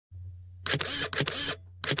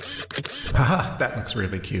Haha, that looks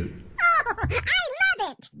really cute. Oh, I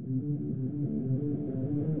love it!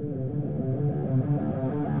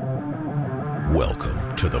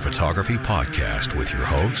 Welcome to the Photography Podcast with your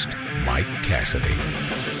host, Mike Cassidy.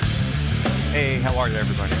 Hey, how are you,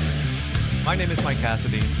 everybody? My name is Mike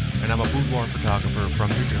Cassidy, and I'm a boudoir photographer from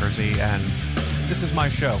New Jersey, and this is my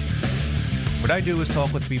show. What I do is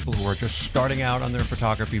talk with people who are just starting out on their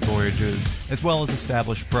photography voyages, as well as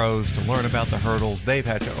established pros, to learn about the hurdles they've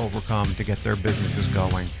had to overcome to get their businesses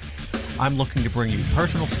going. I'm looking to bring you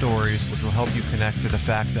personal stories which will help you connect to the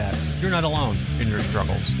fact that you're not alone in your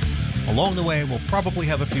struggles. Along the way, we'll probably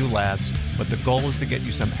have a few laughs, but the goal is to get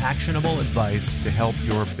you some actionable advice to help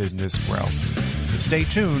your business grow. So stay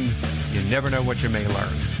tuned. You never know what you may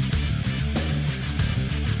learn.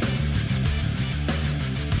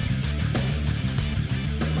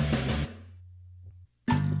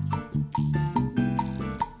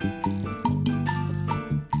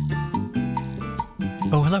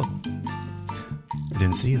 Oh, hello. I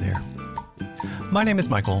didn't see you there. My name is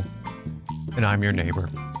Michael, and I'm your neighbor.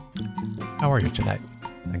 How are you tonight?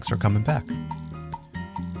 Thanks for coming back.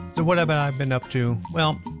 So what have I been up to?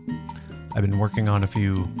 Well, I've been working on a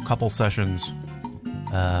few couple sessions.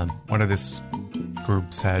 One of this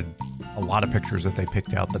groups had a lot of pictures that they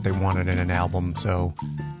picked out that they wanted in an album, so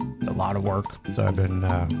it's a lot of work. So I've been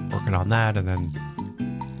working on that, and then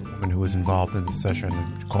the woman who was involved in the session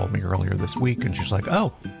called me earlier this week, and she's like,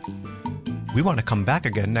 oh, we want to come back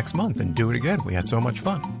again next month and do it again. We had so much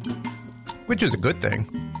fun, which is a good thing.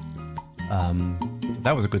 So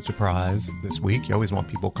that was a good surprise this week. You always want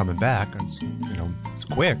people coming back. It's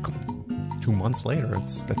quick. 2 months later,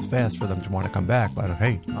 that's fast for them to want to come back. But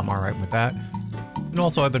hey, I'm all right with that. And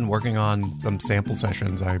also, I've been working on some sample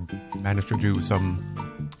sessions. I managed to do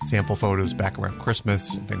some sample photos back around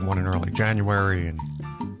Christmas. I think one in early January, and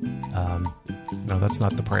that's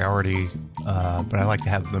not the priority. But I like to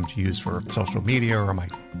have them to use for social media or my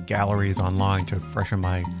galleries online to freshen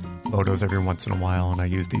my photos every once in a while, and I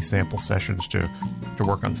use these sample sessions to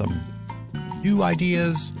work on some new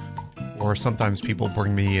ideas, or sometimes people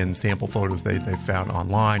bring me in sample photos they found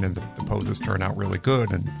online, and the poses turn out really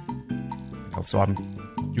good, and so I'm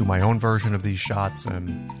do my own version of these shots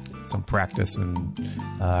and some practice, and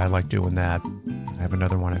I like doing that. I have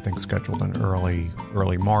another one I think scheduled in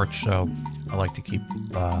early March, so I like to keep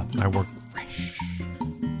my work fresh.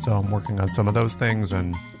 So I'm working on some of those things,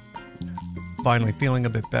 and finally feeling a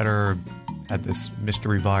bit better. Had this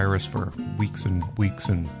mystery virus for weeks and weeks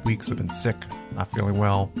and weeks. I've been sick, not feeling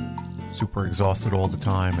well, super exhausted all the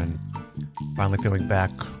time, and finally feeling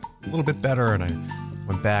back a little bit better. And I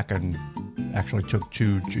went back and actually took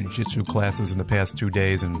 2 jiu-jitsu classes in the past 2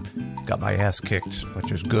 days and got my ass kicked,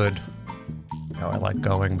 which is good. I like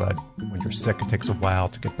going, but when you're sick, it takes a while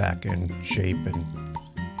to get back in shape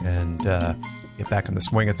and get back in the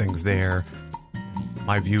swing of things there.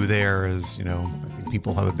 My view there is, I think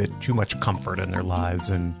people have a bit too much comfort in their lives,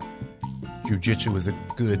 and jiu-jitsu is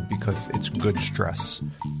good because it's good stress.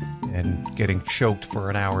 And getting choked for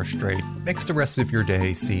an hour straight makes the rest of your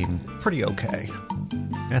day seem pretty okay.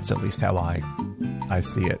 That's at least how I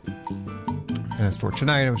see it. And as for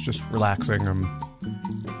tonight, I was just relaxing. I'm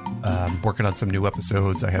working on some new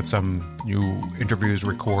episodes. I have some new interviews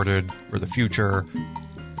recorded for the future,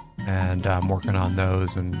 and I'm working on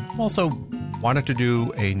those, and also wanted to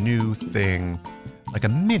do a new thing, like a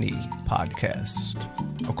mini podcast.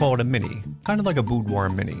 I'll call it a mini, kind of like a boudoir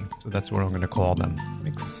mini. So that's what I'm going to call them.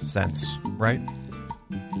 Makes sense, right?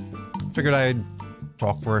 Figured I'd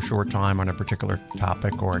talk for a short time on a particular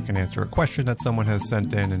topic, or I can answer a question that someone has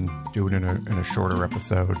sent in and do it in a shorter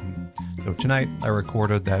episode. So tonight I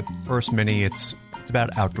recorded that first mini. It's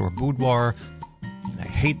about outdoor boudoir, and I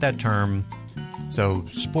hate that term. So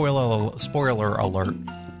spoiler alert.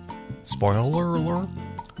 Spoiler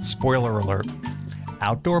alert.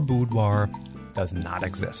 Outdoor boudoir does not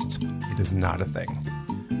exist. It is not a thing.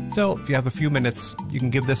 So if you have a few minutes, you can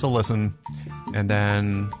give this a listen, and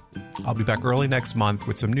then I'll be back early next month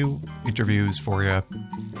with some new interviews for you.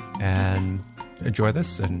 And enjoy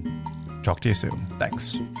this, and talk to you soon.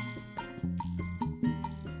 Thanks.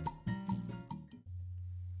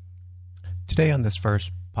 Today on this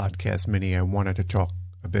first podcast mini, I wanted to talk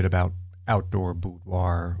a bit about outdoor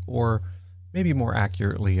boudoir, or maybe more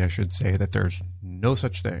accurately, I should say that there's no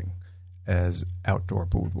such thing as outdoor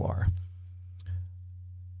boudoir.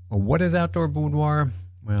 Well, what is outdoor boudoir?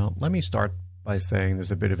 Well, let me start by saying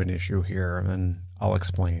there's a bit of an issue here, and I'll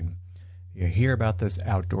explain. You hear about this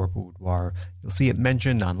outdoor boudoir, you'll see it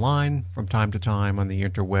mentioned online from time to time on the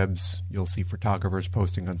interwebs. You'll see photographers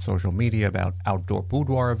posting on social media about outdoor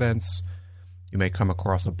boudoir events. You may come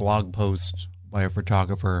across a blog post by a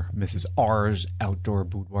photographer, Mrs. R's outdoor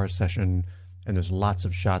boudoir session, and there's lots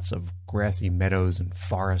of shots of grassy meadows and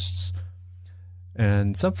forests.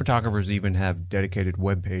 And some photographers even have dedicated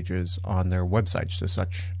web pages on their websites to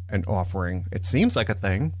such an offering. It seems like a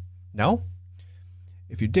thing, no?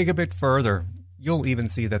 If you dig a bit further, you'll even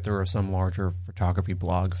see that there are some larger photography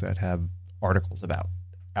blogs that have articles about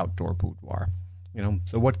outdoor boudoir.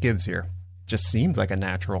 So what gives here? It just seems like a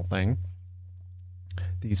natural thing.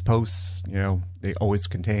 These posts, they always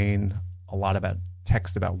contain a lot about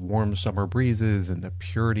text about warm summer breezes and the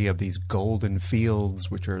purity of these golden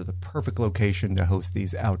fields, which are the perfect location to host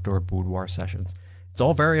these outdoor boudoir sessions. It's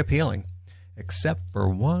all very appealing, except for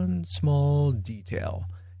one small detail.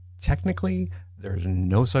 Technically, there's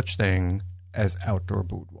no such thing as outdoor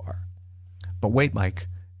boudoir. But wait, Mike,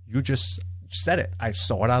 you just said it. I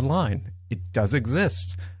saw it online. It does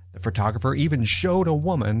exist. The photographer even showed a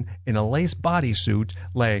woman in a lace bodysuit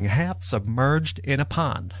laying half submerged in a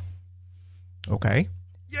pond. Okay.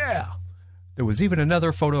 Yeah. There was even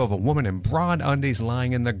another photo of a woman in bra and undies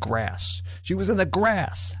lying in the grass. She was in the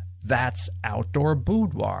grass. That's outdoor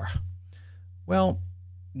boudoir. Well,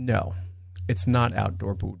 no, it's not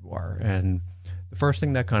outdoor boudoir. And the first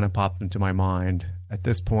thing that kind of popped into my mind at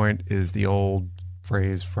this point is the old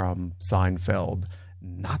phrase from Seinfeld.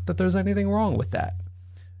 Not that there's anything wrong with that.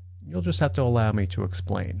 You'll just have to allow me to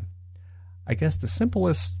explain. I guess the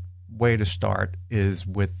simplest way to start is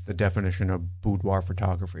with the definition of boudoir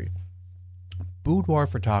photography. Boudoir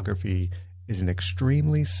photography is an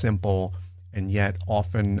extremely simple and yet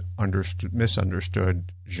often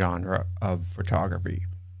misunderstood genre of photography.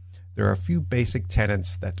 There are a few basic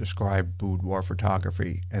tenets that describe boudoir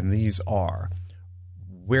photography, and these are: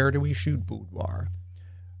 where do we shoot boudoir?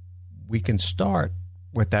 We can start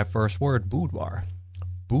with that first word, boudoir.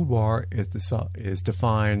 Boudoir is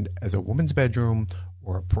defined as a woman's bedroom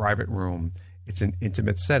or a private room. It's an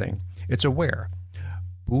intimate setting. It's a where.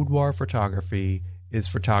 Boudoir photography is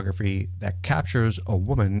photography that captures a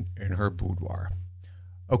woman in her boudoir.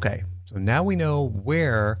 Okay, so now we know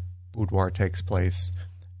where boudoir takes place.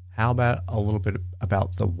 How about a little bit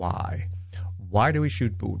about the why? Why do we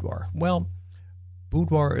shoot boudoir? Well,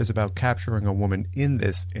 boudoir is about capturing a woman in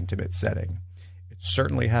this intimate setting. It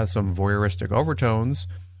certainly has some voyeuristic overtones.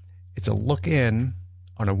 It's a look in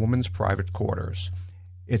on a woman's private quarters.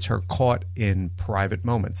 It's her caught in private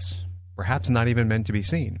moments, perhaps not even meant to be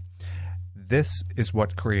seen. This is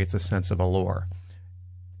what creates a sense of allure.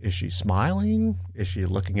 Is she smiling? Is she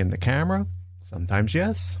looking in the camera? Sometimes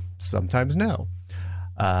yes, sometimes no.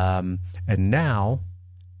 And now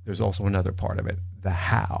there's also another part of it, the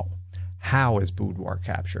how. How is boudoir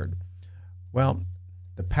captured? Well,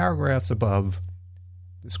 the paragraphs above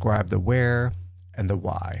describe the where and the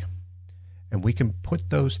why. And we can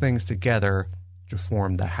put those things together to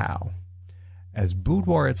form the how. As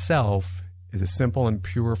boudoir itself is a simple and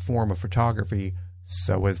pure form of photography,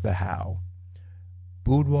 so is the how.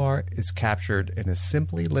 Boudoir is captured in a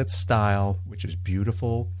simply lit style, which is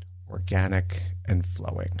beautiful, organic, and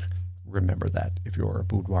flowing. Remember that if you're a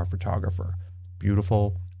boudoir photographer.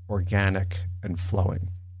 Beautiful, organic, and flowing.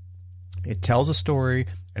 It tells a story,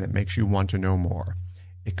 and it makes you want to know more.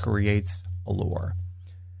 It creates allure.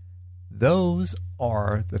 Those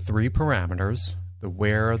are the three parameters, the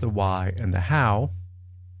where, the why, and the how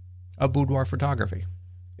of boudoir photography.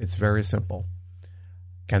 It's very simple.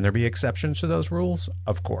 Can there be exceptions to those rules?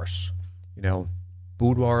 Of course.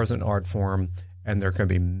 Boudoir is an art form, and there can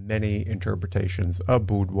be many interpretations of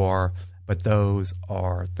boudoir, but those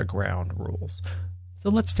are the ground rules. So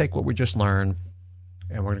let's take what we just learned,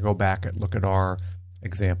 and we're going to go back and look at our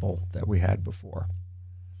example that we had before.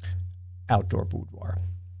 Outdoor boudoir.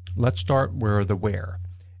 Let's start where the where.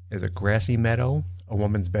 Is a grassy meadow a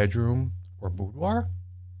woman's bedroom or boudoir?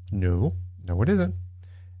 No, it isn't.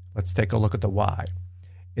 Let's take a look at the why.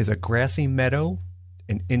 Is a grassy meadow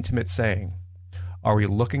an intimate setting? Are we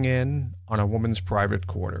looking in on a woman's private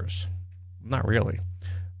quarters? Not really.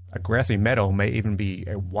 A grassy meadow may even be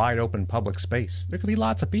a wide open public space. There could be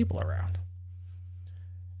lots of people around.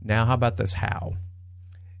 Now, how about this how?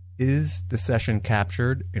 Is the session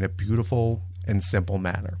captured in a beautiful and simple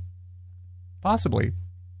manner? Possibly.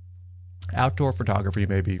 Outdoor photography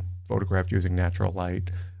may be photographed using natural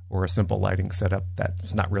light or a simple lighting setup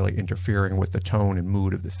that's not really interfering with the tone and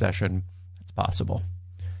mood of the session. It's possible.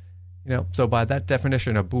 So by that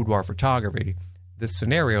definition of boudoir photography, this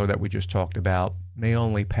scenario that we just talked about may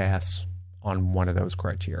only pass on one of those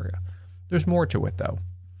criteria. There's more to it, though.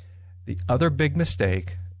 The other big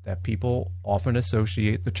mistake that people often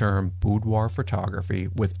associate the term boudoir photography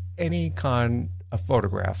with any kind of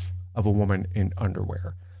photograph of a woman in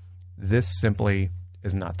underwear. This simply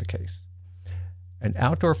is not the case. An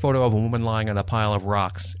outdoor photo of a woman lying on a pile of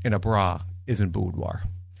rocks in a bra isn't boudoir.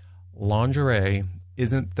 Lingerie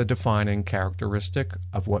isn't the defining characteristic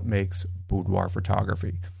of what makes boudoir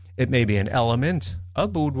photography. It may be an element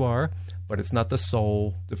of boudoir, but it's not the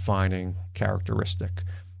sole defining characteristic.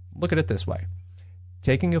 Look at it this way.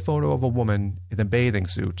 Taking a photo of a woman in a bathing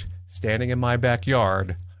suit standing in my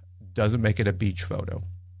backyard doesn't make it a beach photo.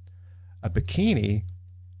 A bikini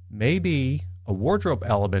may be a wardrobe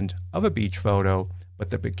element of a beach photo, but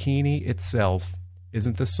the bikini itself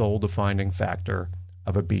isn't the sole defining factor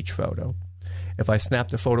of a beach photo. If I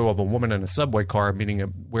snapped a photo of a woman in a subway car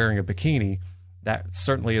wearing a bikini, that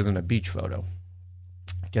certainly isn't a beach photo.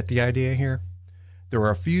 Get the idea here? There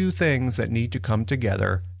are a few things that need to come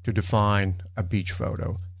together to define a beach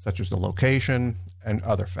photo, such as the location and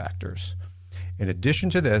other factors. In addition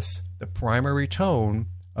to this, the primary tone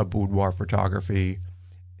of boudoir photography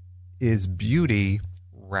is beauty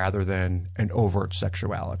rather than an overt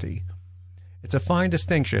sexuality. It's a fine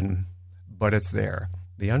distinction, but it's there.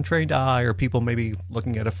 The untrained eye, or people maybe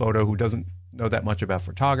looking at a photo who doesn't know that much about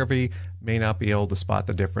photography, may not be able to spot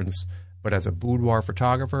the difference. But as a boudoir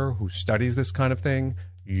photographer who studies this kind of thing,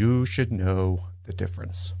 you should know the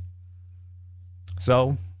difference.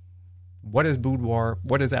 So, what is boudoir?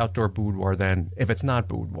 What is outdoor boudoir then, if it's not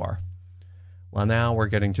boudoir? Well, now we're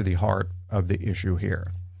getting to the heart of the issue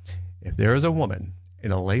here. If there is a woman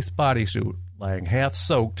in a lace bodysuit laying half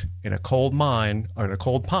soaked in a cold mine or in a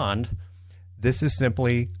cold pond, this is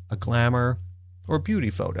simply a glamour or beauty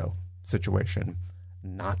photo situation.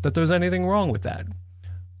 Not that there's anything wrong with that.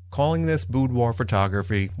 Calling this boudoir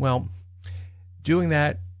photography, well, doing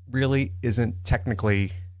that really isn't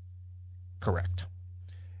technically correct.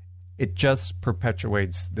 It just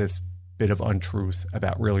perpetuates this bit of untruth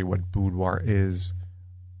about really what boudoir is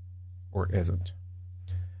or isn't.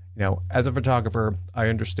 You know, as a photographer, I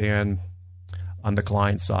understand on the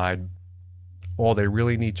client side, all they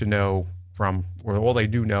really need to know or all they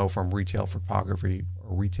do know from retail photography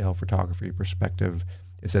perspective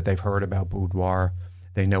is that they've heard about boudoir.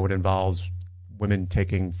 They know it involves women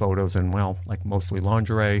taking photos in, well, like mostly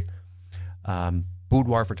lingerie.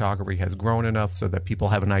 Boudoir photography has grown enough so that people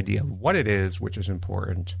have an idea of what it is, which is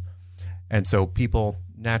important. And so people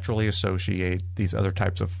naturally associate these other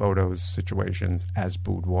types of photos, situations as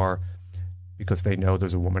boudoir because they know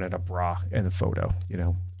there's a woman in a bra in the photo,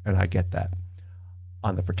 and I get that.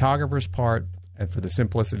 On the photographer's part, and for the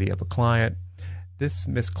simplicity of a client, this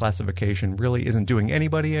misclassification really isn't doing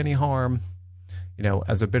anybody any harm.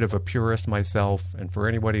 As a bit of a purist myself, and for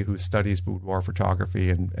anybody who studies boudoir photography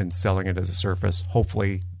and selling it as a service,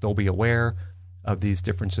 hopefully they'll be aware of these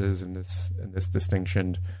differences and this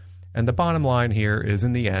distinction. And the bottom line here is,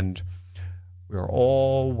 in the end, we are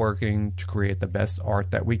all working to create the best art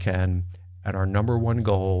that we can, and our number one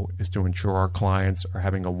goal is to ensure our clients are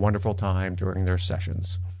having a wonderful time during their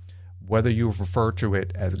sessions. Whether you refer to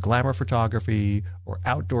it as glamour photography or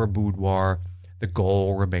outdoor boudoir, the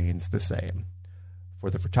goal remains the same. For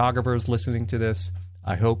the photographers listening to this,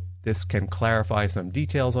 I hope this can clarify some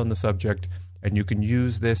details on the subject, and you can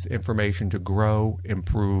use this information to grow,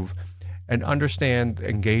 improve, and understand the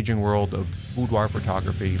engaging world of boudoir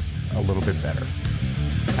photography a little bit better.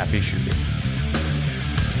 Happy shooting.